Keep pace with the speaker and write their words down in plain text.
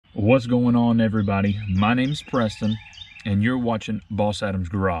What's going on, everybody? My name's Preston and you're watching Boss Adam's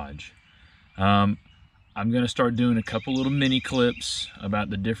Garage. I'm gonna start doing a couple little mini clips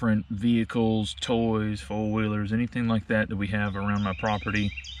about the different vehicles, toys, four-wheelers, anything like that that we have around my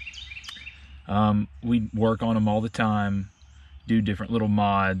property. We work on them all the time, do different little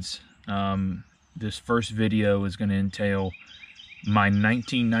mods. This first video is going to entail my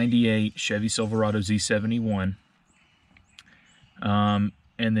 1998 Chevy Silverado Z71.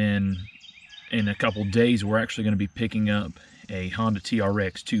 And then in a couple days, we're actually going to be picking up a Honda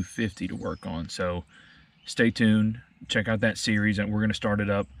TRX 250 to work on. So stay tuned, check out that series, and we're going to start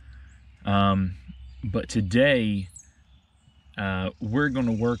it up. But today, we're going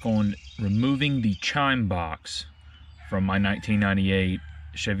to work on removing the chime box from my 1998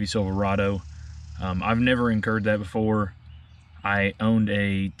 Chevy Silverado. I've never incurred that before. I owned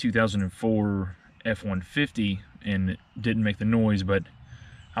a 2004 F-150 and it didn't make the noise, but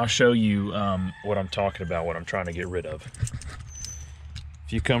I'll show you what I'm talking about, what I'm trying to get rid of.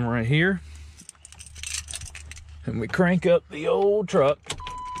 If you come right here and we crank up the old truck,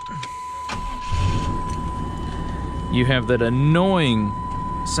 you have that annoying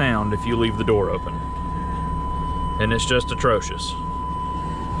sound if you leave the door open, and it's just atrocious.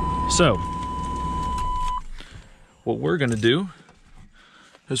 So what we're gonna do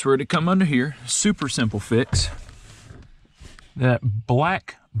is we're gonna come under here, super simple fix. That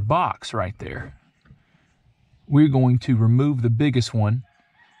black box right there, we're going to remove the biggest one,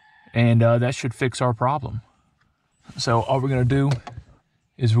 and that should fix our problem. So all we're gonna do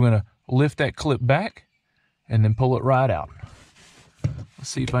is we're gonna lift that clip back and then pull it right out. Let's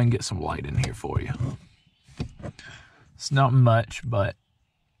see if I can get some light in here for you. It's not much, but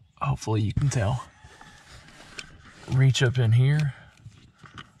hopefully you can tell. Reach up in here,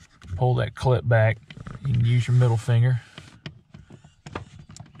 pull that clip back. You can use your middle finger.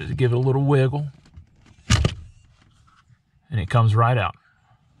 Just give it a little wiggle, and it comes right out.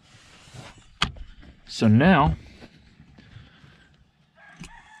 So now,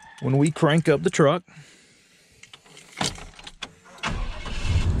 when we crank up the truck,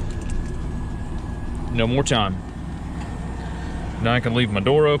 no more chime. Now I can leave my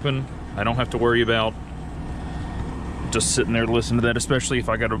door open. I don't have to worry about just sitting there to listen to that, especially if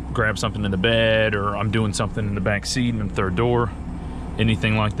I got to grab something in the bed or I'm doing something in the back seat in the third door,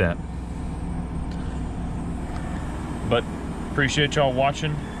 anything like that. But appreciate y'all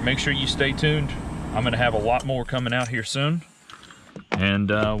watching. Make sure you stay tuned. I'm going to have a lot more coming out here soon, and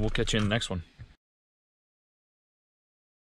we'll catch you in the next one.